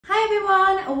Hi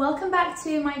everyone, welcome back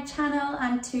to my channel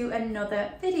and to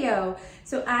another video.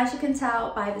 So as you can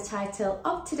tell by the title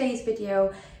of today's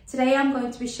video, today I'm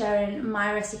going to be sharing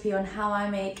my recipe on how I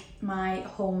make my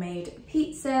homemade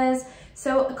pizzas.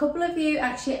 So a couple of you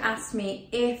actually asked me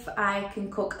if I can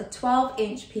cook a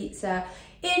 12-inch pizza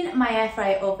in my air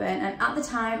fryer oven, and at the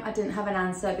time I didn't have an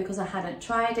answer because I hadn't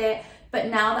tried it, but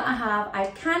now that I have, I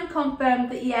can confirm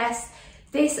that yes,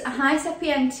 this high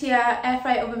sapientia air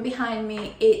fryer oven behind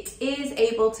me, it is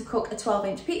able to cook a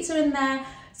 12-inch pizza in there.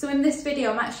 So in this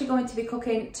video, I'm actually going to be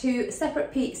cooking two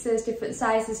separate pizzas, different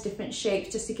sizes, different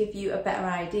shapes, just to give you a better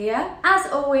idea. As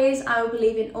always, I will be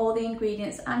leaving all the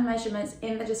ingredients and measurements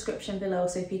in the description below,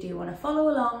 so if you do want to follow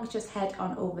along, just head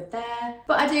on over there.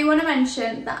 But I do want to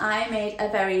mention that I made a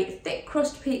very thick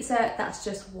crust pizza. That's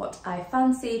just what I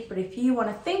fancied, but if you want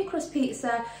a thin crust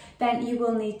pizza, then you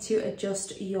will need to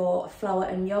adjust your flour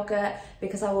and yogurt,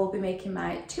 because I will be making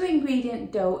my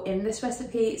 2-ingredient dough in this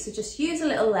recipe, so just use a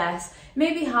little less,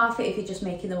 maybe half it if you're just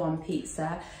making the one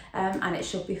pizza, and it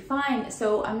should be fine.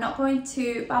 So I'm not going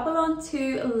to babble on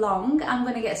too long, I'm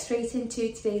going to get straight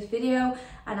into today's video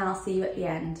and I'll see you at the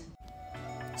end.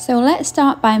 So let's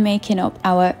start by making up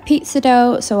our pizza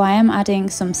dough. So I am adding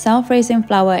some self-raising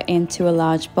flour into a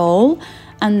large bowl,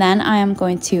 and then I am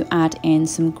going to add in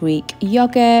some Greek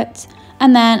yogurt,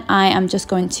 and then I am just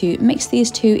going to mix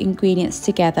these two ingredients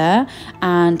together,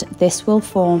 and this will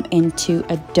form into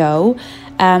a dough.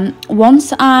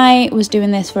 Once I was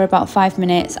doing this for about 5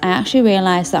 minutes, I actually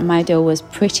realized that my dough was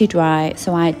pretty dry,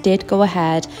 so I did go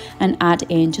ahead and add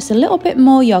in just a little bit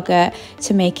more yogurt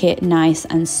to make it nice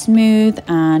and smooth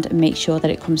and make sure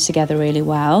that it comes together really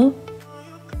well.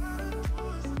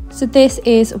 So this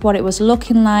is what it was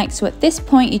looking like. So at this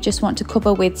point, you just want to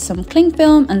cover with some cling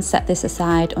film and set this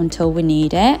aside until we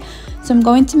need it. So I'm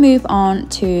going to move on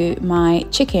to my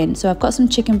chicken. So I've got some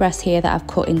chicken breast here that I've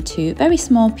cut into very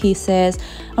small pieces,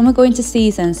 and we're going to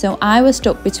season. So I was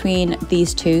stuck between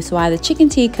these two, so either chicken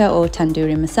tikka or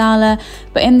tandoori masala,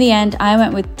 but in the end I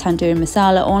went with tandoori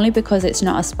masala only because it's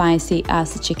not as spicy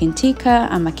as the chicken tikka,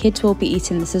 and my kids will be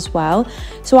eating this as well.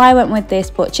 So I went with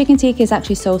this, but chicken tikka is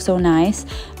actually so nice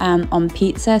on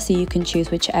pizza, so you can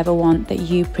choose whichever one that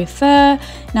you prefer.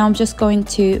 Now I'm just going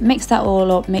to mix that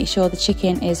all up, make sure the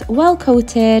chicken is well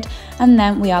coated, and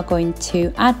then we are going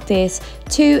to add this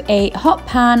to a hot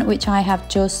pan which I have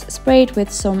just sprayed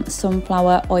with some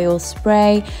sunflower oil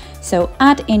spray. So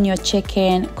add in your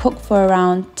chicken, cook for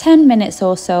around 10 minutes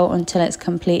or so until it's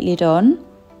completely done.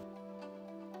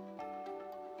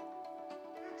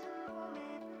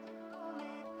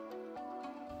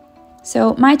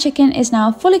 So my chicken is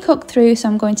now fully cooked through, so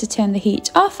I'm going to turn the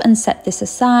heat off and set this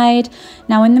aside.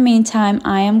 Now in the meantime,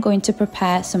 I am going to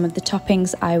prepare some of the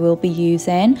toppings I will be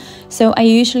using. So I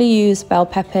usually use bell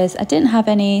peppers. I didn't have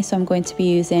any, so I'm going to be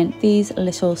using these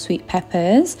little sweet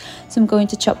peppers. So I'm going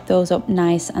to chop those up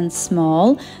nice and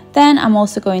small. Then I'm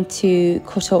also going to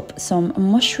cut up some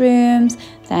mushrooms.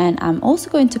 Then I'm also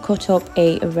going to cut up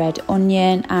a red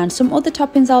onion, and some other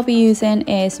toppings I'll be using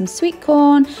is some sweet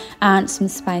corn and some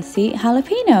spicy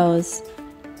jalapeños.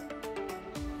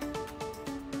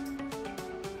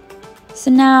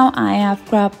 So now I have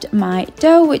grabbed my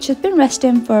dough, which has been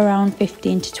resting for around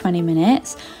 15 to 20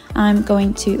 minutes. I'm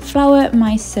going to flour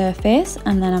my surface,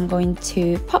 and then I'm going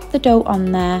to pop the dough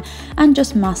on there and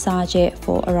just massage it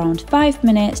for around 5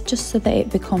 minutes, just so that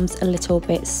it becomes a little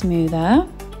bit smoother.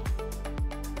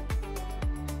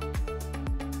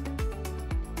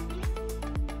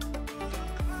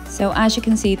 So as you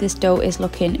can see, this dough is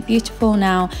looking beautiful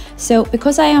now. So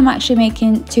because I am actually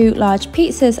making 2 large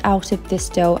pizzas out of this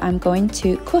dough, I'm going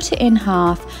to cut it in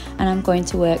half, and I'm going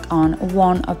to work on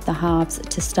one of the halves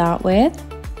to start with.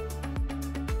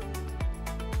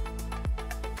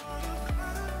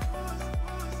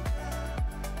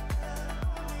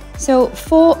 So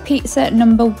for pizza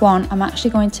number 1, I'm actually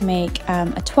going to make a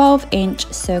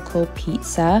 12-inch circle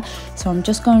pizza. So I'm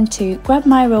just going to grab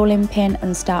my rolling pin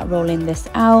and start rolling this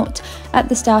out. At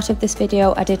the start of this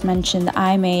video, I did mention that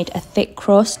I made a thick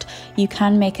crust. You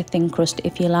can make a thin crust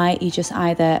if you like. You just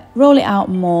either roll it out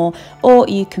more, or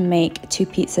you can make 2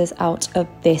 pizzas out of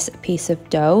this piece of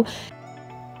dough.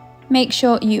 Make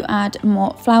sure you add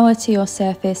more flour to your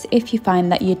surface if you find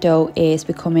that your dough is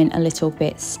becoming a little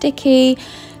bit sticky.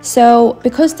 So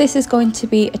because this is going to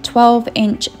be a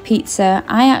 12-inch pizza,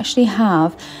 I actually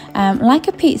have like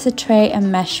a pizza tray, a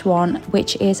mesh one,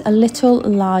 which is a little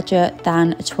larger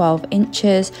than 12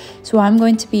 inches. So I'm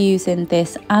going to be using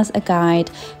this as a guide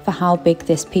for how big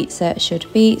this pizza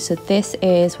should be. So this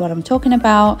is what I'm talking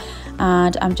about,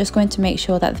 and I'm just going to make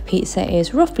sure that the pizza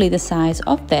is roughly the size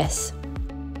of this.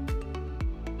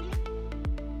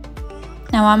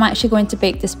 Now I'm actually going to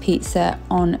bake this pizza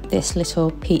on this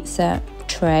little pizza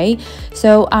tray,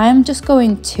 so I'm just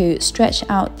going to stretch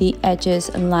out the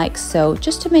edges like so,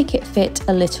 just to make it fit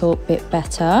a little bit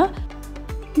better.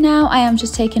 Now I am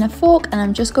just taking a fork and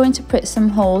I'm just going to put some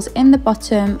holes in the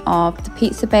bottom of the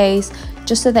pizza base,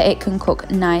 just so that it can cook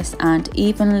nice and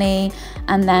evenly,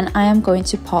 and then I am going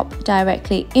to pop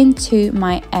directly into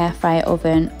my air fryer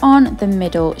oven on the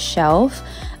middle shelf.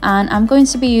 And I'm going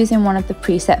to be using one of the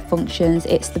preset functions.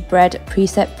 It's the bread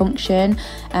preset function,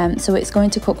 so it's going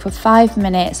to cook for 5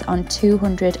 minutes on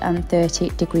 230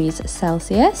 degrees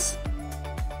Celsius.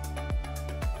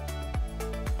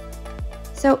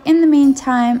 So in the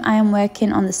meantime, I am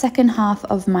working on the second half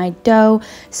of my dough.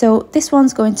 So this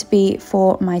one's going to be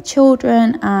for my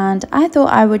children, and I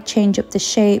thought I would change up the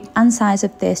shape and size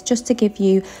of this just to give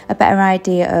you a better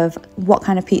idea of what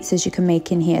kind of pizzas you can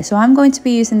make in here. So I'm going to be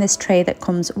using this tray that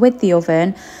comes with the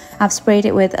oven. I've sprayed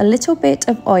it with a little bit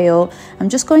of oil. I'm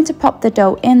just going to pop the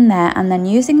dough in there, and then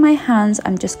using my hands,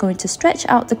 I'm just going to stretch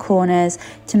out the corners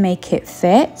to make it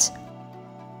fit.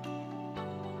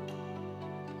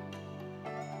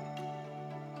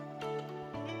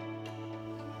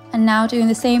 And now doing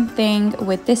the same thing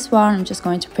with this one, I'm just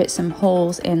going to put some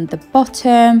holes in the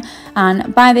bottom,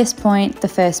 and by this point the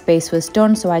first base was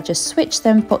done, so I just switched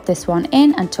them, put this one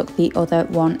in and took the other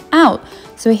one out.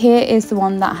 So here is the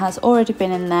one that has already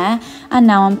been in there, and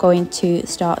now I'm going to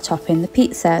start topping the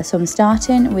pizza. So I'm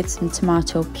starting with some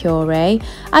tomato puree.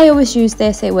 I always use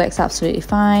this, it works absolutely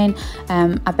fine.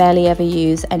 I barely ever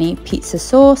use any pizza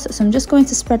sauce, so I'm just going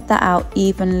to spread that out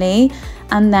evenly.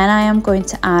 And then I am going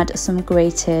to add some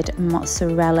grated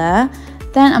mozzarella.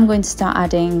 Then I'm going to start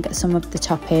adding some of the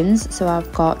toppings. So I've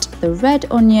got the red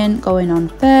onion going on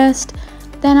first.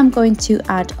 Then I'm going to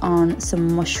add on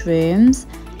some mushrooms.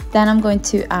 Then I'm going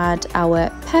to add our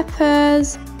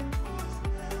peppers.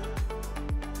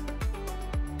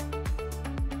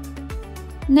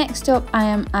 Next up, I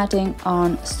am adding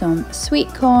on some sweet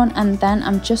corn, and then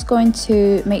I'm just going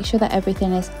to make sure that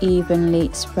everything is evenly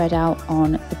spread out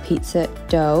on the pizza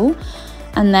dough.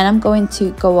 And then I'm going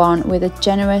to go on with a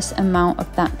generous amount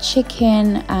of that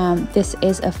chicken. This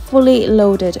is a fully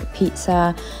loaded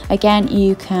pizza. Again,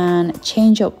 you can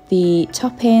change up the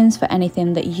toppings for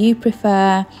anything that you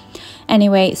prefer.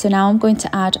 Anyway, so now I'm going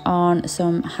to add on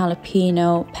some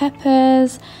jalapeno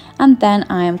peppers, and then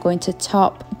I am going to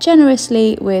top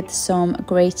generously with some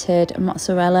grated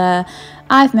mozzarella.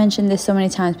 I've mentioned this so many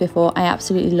times before, I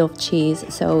absolutely love cheese,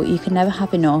 so you can never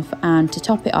have enough. And to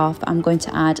top it off, I'm going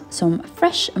to add some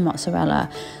fresh mozzarella.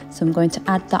 So I'm going to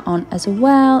add that on as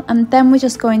well, and then we're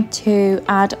just going to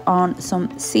add on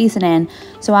some seasoning.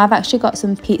 So I've actually got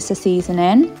some pizza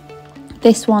seasoning.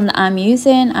 This one that I'm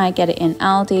using, I get it in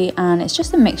Aldi, and it's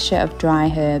just a mixture of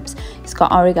dry herbs. It's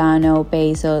got oregano,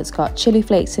 basil, it's got chili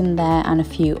flakes in there and a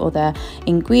few other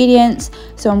ingredients.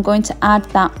 So I'm going to add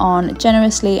that on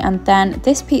generously, and then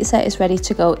this pizza is ready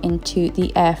to go into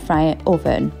the air fryer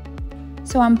oven.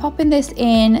 So I'm popping this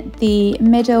in the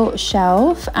middle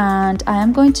shelf, and I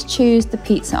am going to choose the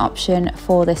pizza option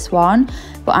for this one,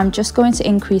 but I'm just going to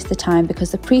increase the time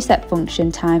because the preset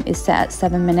function time is set at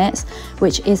 7 minutes,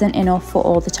 which isn't enough for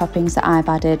all the toppings that I've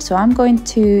added. So I'm going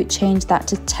to change that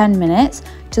to 10 minutes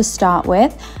to start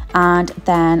with, and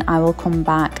then I will come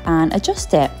back and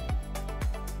adjust it.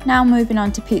 Now moving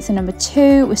on to pizza number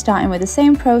 2, we're starting with the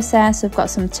same process. We've got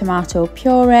some tomato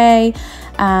puree,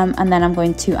 and then I'm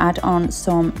going to add on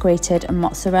some grated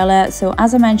mozzarella. So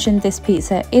as I mentioned, this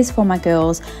pizza is for my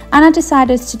girls, and I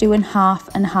decided to do a half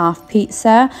and half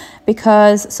pizza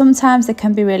because sometimes they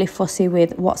can be really fussy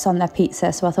with what's on their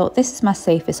pizza. So I thought this is my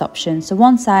safest option. So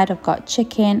one side I've got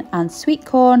chicken and sweet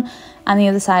corn, and the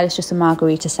other side is just a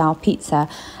margherita style pizza.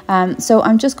 So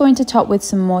I'm just going to top with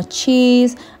some more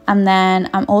cheese, and then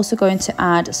I'm also going to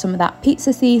add some of that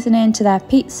pizza seasoning to their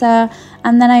pizza,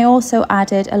 and then I also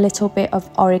added a little bit of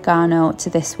oregano to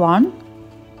this one.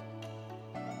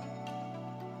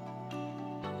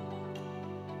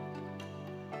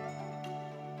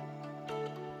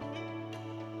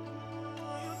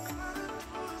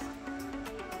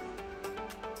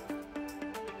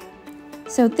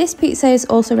 So this pizza is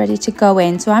also ready to go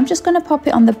in, so I'm just going to pop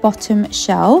it on the bottom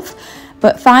shelf.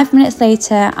 But 5 minutes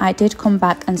later, I did come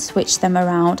back and switch them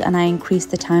around, and I increased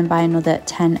the time by another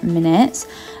 10 minutes.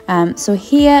 So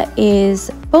here is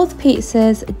both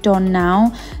pizzas done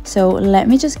now. So let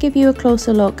me just give you a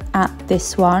closer look at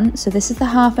this one. So this is the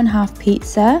half and half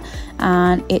pizza,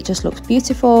 and it just looks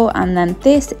beautiful. And then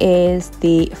this is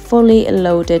the fully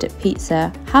loaded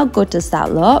pizza. How good does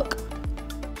that look?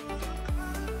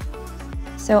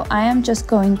 So I am just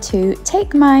going to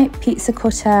take my pizza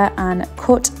cutter and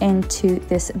cut into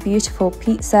this beautiful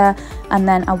pizza, and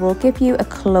then I will give you a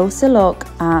closer look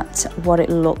at what it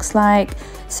looks like.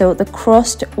 So the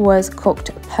crust was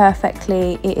cooked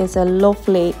perfectly. It is a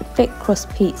lovely thick crust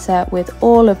pizza with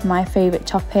all of my favorite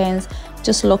toppings.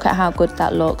 Just look at how good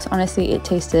that looks. Honestly, it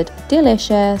tasted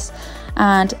delicious.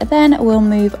 And then we'll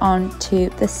move on to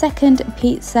the second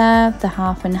pizza, the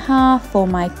half and half for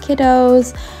my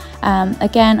kiddos.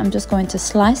 Again, I'm just going to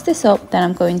slice this up, then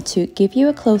I'm going to give you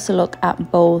a closer look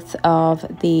at both of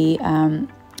the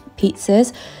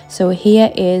pizzas. So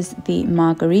here is the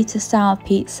margherita style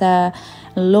pizza,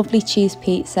 lovely cheese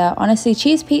pizza. Honestly,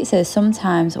 cheese pizza is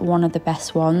sometimes one of the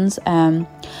best ones. And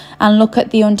look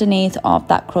at the underneath of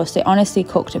that crust. It honestly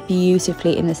cooked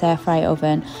beautifully in this air fryer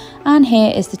oven. And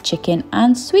here is the chicken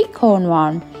and sweet corn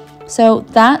one. So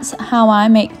that's how I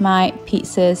make my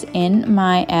pizzas in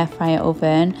my air fryer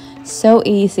oven. So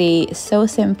easy, so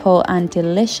simple and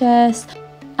delicious.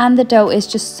 And the dough is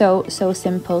just so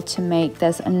simple to make.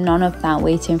 There's none of that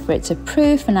waiting for it to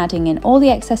proof and adding in all the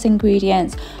excess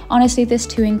ingredients. Honestly, this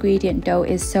 2-ingredient dough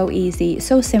is so easy,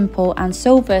 so simple and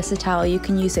so versatile. You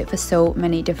can use it for so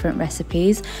many different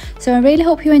recipes. So I really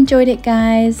hope you enjoyed it,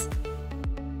 guys.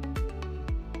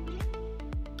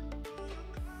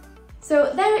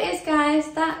 So there it is,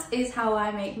 guys. That is how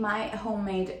I make my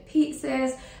homemade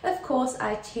pizzas. Of course,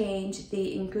 I change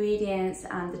the ingredients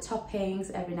and the toppings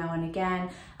every now and again.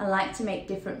 I like to make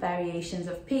different variations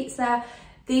of pizza.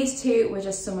 These two were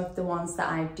just some of the ones that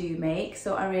I do make,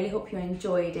 so I really hope you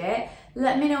enjoyed it.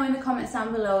 Let me know in the comments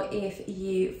down below if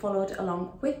you followed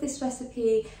along with this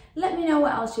recipe. Let me know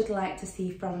what else you'd like to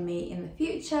see from me in the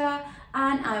future,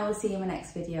 and I will see you in my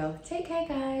next video. Take care,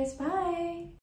 guys. Bye.